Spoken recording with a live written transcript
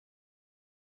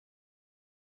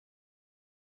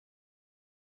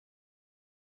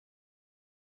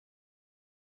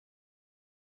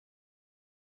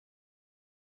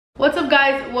What's up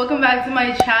guys, welcome back to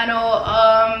my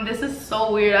channel. This is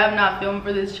so weird. I have not filmed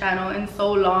for this channel in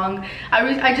so long.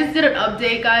 I just did an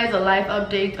update guys, a live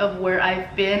update of where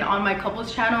I've been on my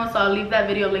couples channel, so I'll leave that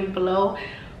video linked below.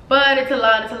 But it's a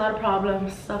lot of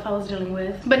problems, stuff I was dealing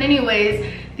with. But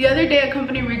anyways, the other day a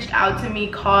company reached out to me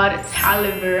called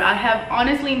Talever. I have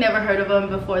honestly never heard of them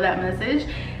before that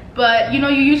message. But you know,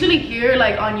 you usually hear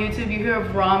like on YouTube, you hear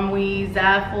of Romwe,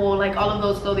 Zaffle, like all of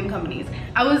those clothing companies.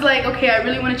 I was like, okay, I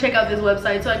really want to check out this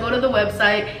website. So I go to the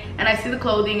website and I see the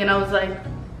clothing and I was like,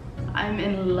 I'm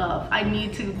in love. I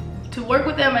need to work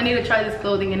with them. I need to try this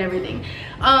clothing and everything.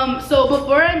 So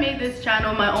before I made this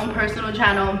channel, my own personal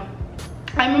channel,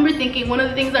 I remember thinking one of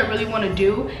the things I really want to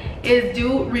do is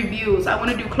do reviews. I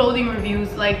want to do clothing reviews,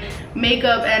 like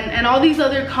makeup and all these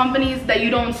other companies that you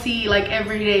don't see like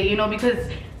every day, you know,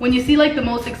 because when you see like the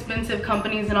most expensive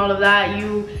companies and all of that,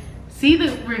 you see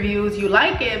the reviews, you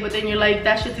like it, but then you're like,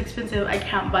 that shit's expensive, I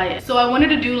can't buy it. So I wanted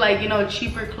to do like, you know,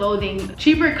 cheaper clothing,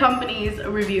 cheaper companies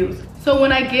reviews. So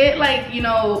when I get like, you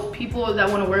know, people that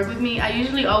want to work with me, I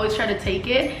usually always try to take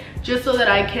it just so that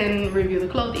I can review the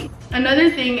clothing. Another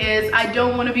thing is, I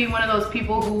don't want to be one of those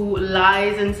people who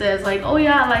lies and says like, oh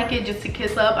yeah, I like it just to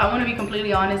kiss up. I want to be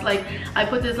completely honest. Like, I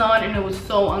put this on and it was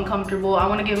so uncomfortable. I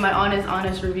want to give my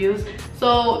honest reviews.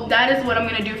 So that is what I'm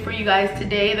going to do for you guys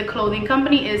today. The clothing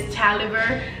company is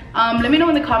Talever. Let me know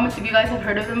in the comments if you guys have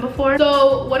heard of them before.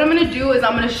 So what I'm going to do is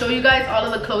I'm going to show you guys all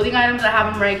of the clothing items. I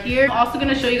have them right here. I'm also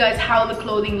going to show you guys how the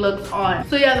clothing looks on.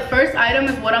 So yeah, the first item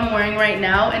is what I'm wearing right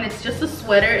now, and it's just a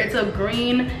sweater. It's a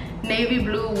green, navy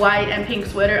blue, white and pink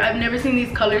sweater. I've never seen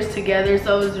these colors together,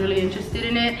 so I was really interested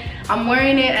in it. I'm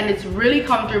wearing it and it's really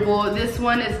comfortable. This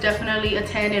one is definitely a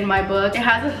 10 in my book. It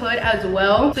has a hood as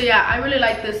well. So yeah, I really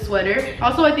like this sweater.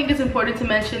 Also, I think it's important to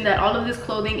mention that all of this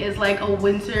clothing is like a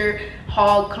winter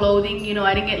haul clothing. You know,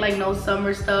 I didn't get like no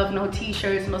summer stuff, no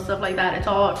t-shirts, no stuff like that. It's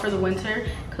all for the winter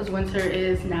because winter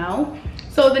is now.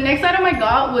 So the next item I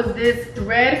got was this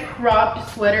red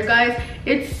cropped sweater, guys.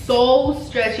 It's so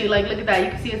stretchy. Like, look at that.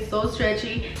 You can see it's so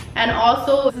stretchy. And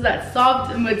also, this is that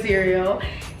soft material.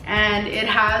 And it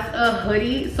has a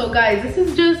hoodie. So guys,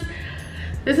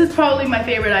 this is probably my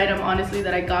favorite item, honestly,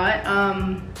 that I got.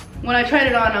 When I tried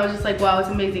it on, I was just like, wow, it's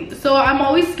amazing. So I'm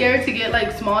always scared to get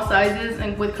like small sizes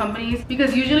and with companies,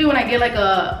 because usually when I get like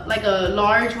a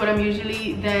large, what I'm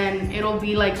usually, then it'll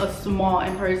be like a small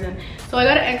in person. So I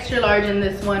got an extra large in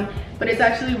this one, but it's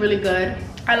actually really good.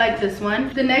 I like this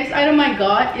one. The next item I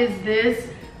got is this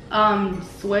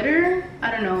sweater.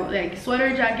 I don't know, like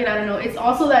sweater jacket, I don't know. It's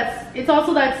also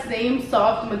that same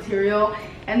soft material,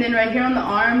 and then right here on the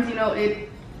arms, you know, it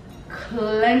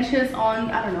clenches on,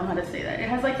 I don't know how to say that. It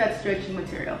has like that stretchy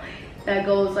material that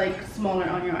goes like smaller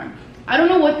on your arm. I don't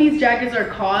know what these jackets are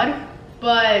called,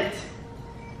 but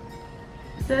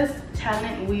it says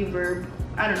Talent Weaver.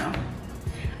 I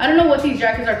don't know what these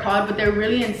jackets are called, but they're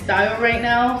really in style right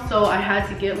now, so I had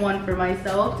to get one for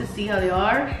myself to see how they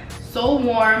are. So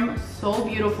warm, so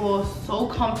beautiful, so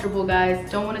comfortable, guys.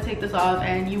 Don't want to take this off,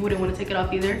 and you wouldn't want to take it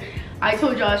off either. I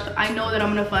told Josh, I know that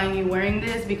I'm gonna find you wearing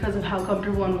this because of how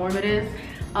comfortable and warm it is.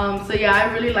 So yeah,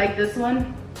 I really like this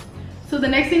one. So the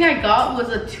next thing I got was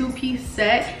a two-piece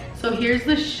set. So here's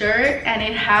the shirt, and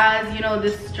it has, you know,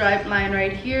 this stripe line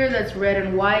right here that's red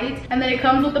and white, and then it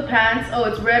comes with the pants. Oh,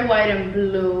 it's red, white and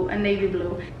blue, and navy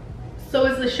blue. So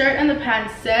it's the shirt and the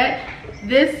pants set.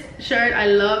 This shirt, I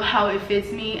love how it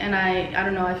fits me, and I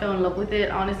don't know, I fell in love with it,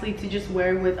 honestly, to just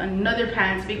wear with another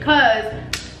pants, because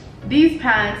these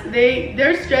pants,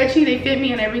 they're stretchy, they fit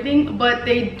me and everything, but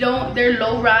they're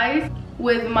low rise.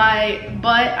 With my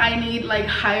butt, I need like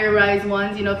higher rise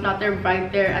ones, you know, if not, they're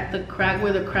right there at the crack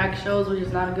where the crack shows, which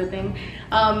is not a good thing.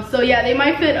 So yeah, they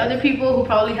might fit other people who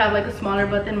probably have like a smaller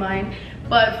butt than mine,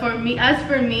 but for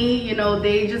me, you know,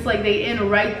 they just like, they end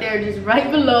right there, just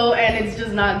right below, and it's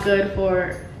just not good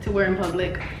to wear in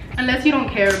public, unless you don't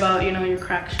care about, you know, your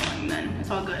crack showing, then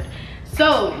it's all good.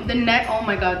 So oh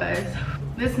my god, guys,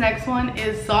 this next one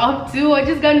is soft too. I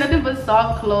just got nothing but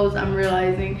soft clothes, I'm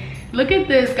realizing. Look at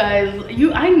this, guys.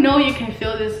 I know you can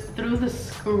feel this through the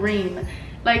screen.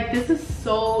 Like, this is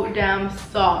so damn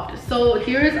soft. So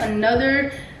here's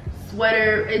another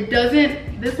sweater.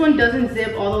 This one doesn't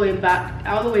zip all the way back,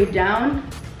 all the way down.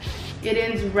 It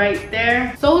ends right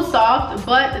there. So soft,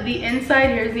 but the inside,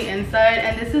 here's the inside,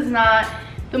 and this is not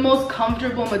the most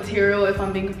comfortable material, if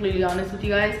I'm being completely honest with you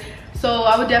guys. So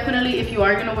I would definitely, if you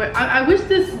are gonna wear, I wish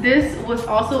this was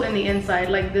also in the inside,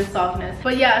 like this softness.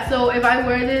 But yeah, so if I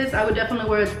wear this, I would definitely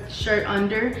wear a shirt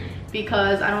under,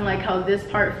 because I don't like how this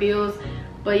part feels.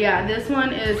 But yeah, this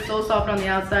one is so soft on the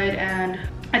outside, and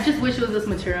I just wish it was this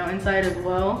material inside as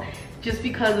well, just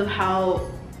because of how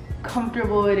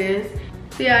comfortable it is.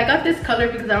 So yeah, I got this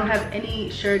color because I don't have any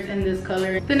shirts in this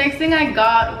color. The next thing I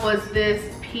got was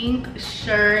this pink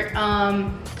shirt.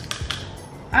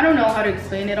 I don't know how to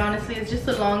explain it honestly. It's just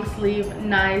a long sleeve,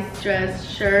 nice dress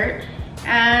shirt.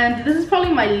 And this is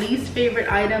probably my least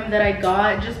favorite item that I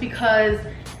got, just because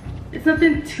it's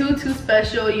nothing too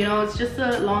special, you know. It's just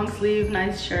a long sleeve,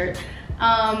 nice shirt.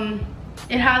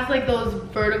 It has like those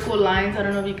vertical lines. I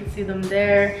don't know if you can see them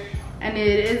there. And it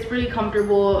is really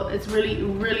comfortable. It's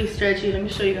really stretchy. Let me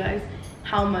show you guys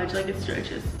how much like it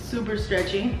stretches. Super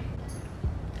stretchy.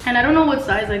 And I don't know what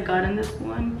size I got in this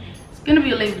one. It's gonna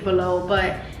be linked below,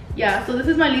 but yeah, so this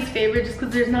is my least favorite just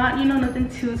because there's not, you know, nothing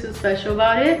too special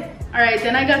about it. All right,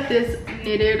 then I got this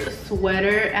knitted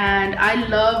sweater, and I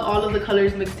love all of the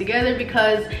colors mixed together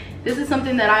because this is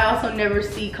something that I also never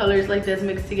see colors like this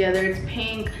mixed together. It's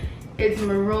pink, it's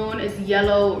maroon, it's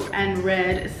yellow, and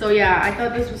red. So yeah, I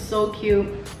thought this was so cute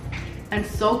and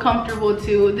so comfortable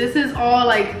too. This is all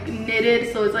like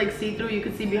knitted, so it's like see-through, you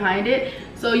can see behind it.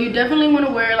 So you definitely want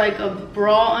to wear like a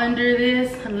bra under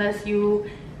this, unless you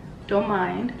don't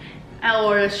mind,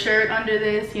 or a shirt under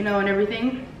this, you know, and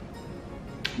everything.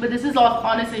 But this is all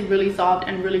honestly really soft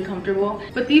and really comfortable.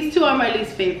 But these two are my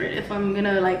least favorite if I'm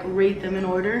gonna like rate them in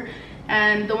order.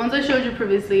 And the ones I showed you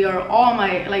previously are all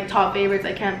my like top favorites.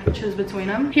 I can't choose between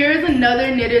them. Here's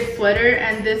another knitted sweater,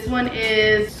 and this one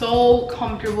is so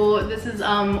comfortable. This is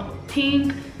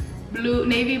pink, blue,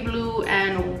 navy blue,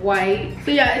 and white.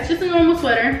 So yeah, it's just a normal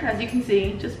sweater, as you can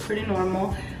see, just pretty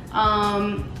normal.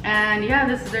 And yeah,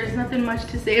 there's nothing much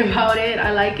to say about it.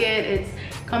 I like it. It's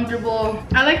comfortable.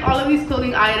 I like all of these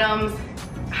clothing items,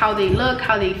 how they look,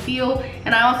 how they feel,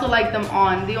 and I also like them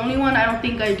on. The only one I don't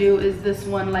think I do is this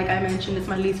one. Like I mentioned, it's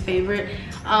my least favorite.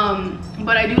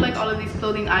 But I do like all of these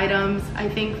clothing items. I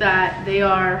think that they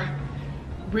are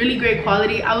really great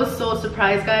quality. I was so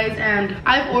surprised, guys, and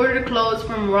I've ordered clothes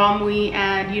from Romwe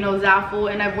and, you know,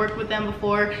 Zaful, and I've worked with them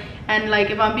before, and like,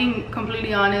 if I'm being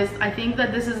completely honest, I think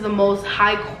that this is the most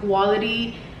high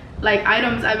quality like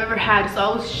items I've ever had. So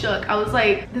I was shook. I was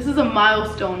like, this is a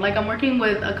milestone. Like, I'm working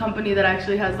with a company that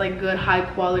actually has like good high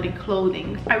quality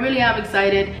clothing. I really am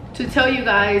excited to tell you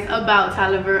guys about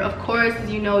Talever. Of course,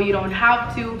 you know, you don't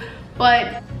have to,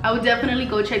 but I would definitely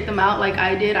go check them out like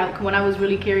I did when I was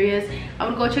really curious. I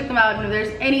would go check them out, and if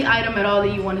there's any item at all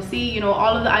that you want to see, you know,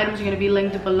 all of the items are going to be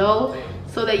linked below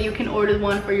so that you can order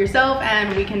one for yourself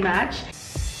and we can match.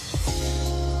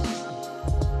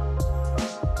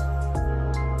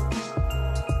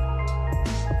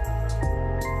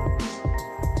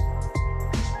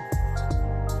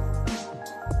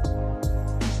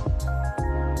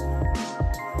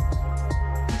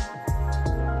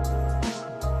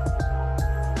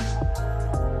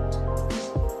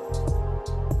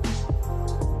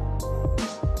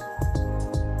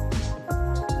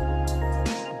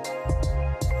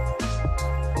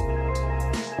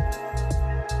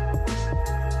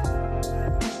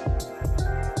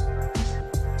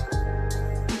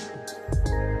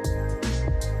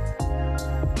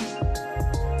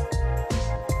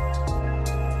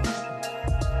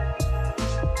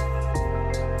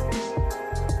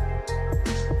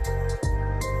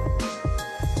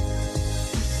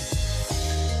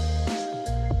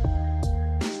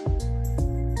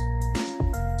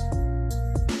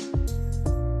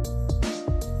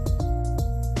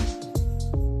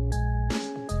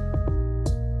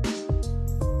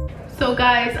 So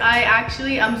guys,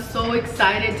 I'm so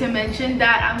excited to mention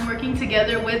that I'm working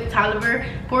together with Talever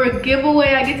for a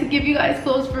giveaway. I get to give you guys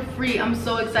clothes for free. I'm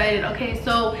so excited. Okay,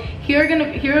 so here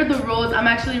are the rules. I'm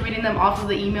actually reading them off of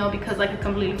the email because like I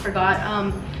completely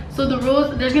forgot. So the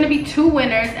rules, there's gonna be 2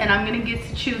 winners, and I'm gonna get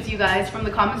to choose you guys from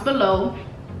the comments below.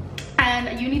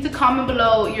 And you need to comment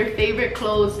below your favorite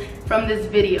clothes from this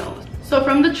video. So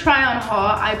from the try on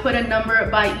haul, I put a number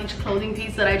by each clothing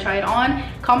piece that I tried on.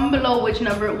 Comment below which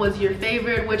number was your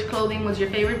favorite, which clothing was your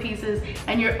favorite pieces,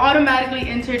 and you're automatically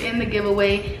entered in the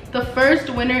giveaway. The first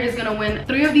winner is gonna win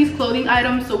 3 of these clothing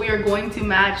items, so we are going to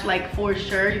match like for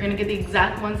sure. You're gonna get the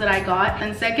exact ones that I got.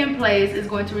 And second place is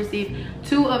going to receive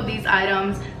 2 of these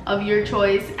items of your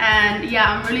choice. And yeah,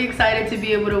 I'm really excited to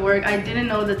be able to work. I didn't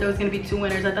know that there was gonna be 2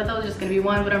 winners. I thought that was just gonna be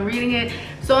 1, but I'm reading it,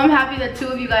 so I'm happy that 2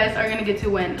 of you guys are gonna get to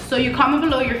win. So you comment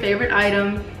below your favorite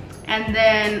item, and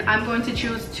then I'm going to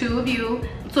choose 2 of you.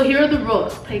 So here are the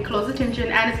rules. Pay close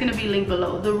attention, and it's gonna be linked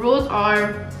below. The rules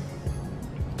are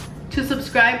to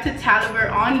subscribe to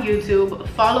Talever on YouTube,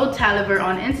 follow Talever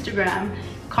on Instagram,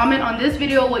 comment on this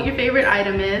video what your favorite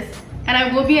item is, and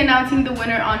I will be announcing the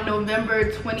winner on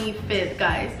November 25th,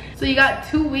 guys. So you got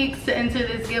 2 weeks to enter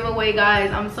this giveaway,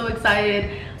 guys. I'm so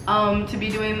excited. to be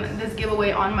doing this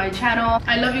giveaway on my channel.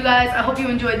 I love you guys. I hope you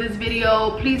enjoyed this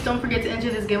video. Please don't forget to enter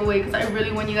this giveaway because I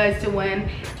really want you guys to win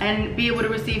and be able to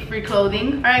receive free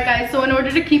clothing. All right guys, so in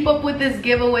order to keep up with this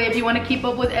giveaway, if you want to keep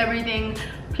up with everything,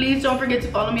 please don't forget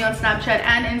to follow me on Snapchat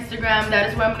and Instagram. That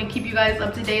is where I'm going to keep you guys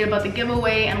up to date about the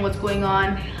giveaway and what's going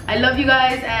on. I love you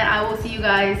guys, and I will see you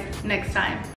guys next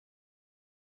time.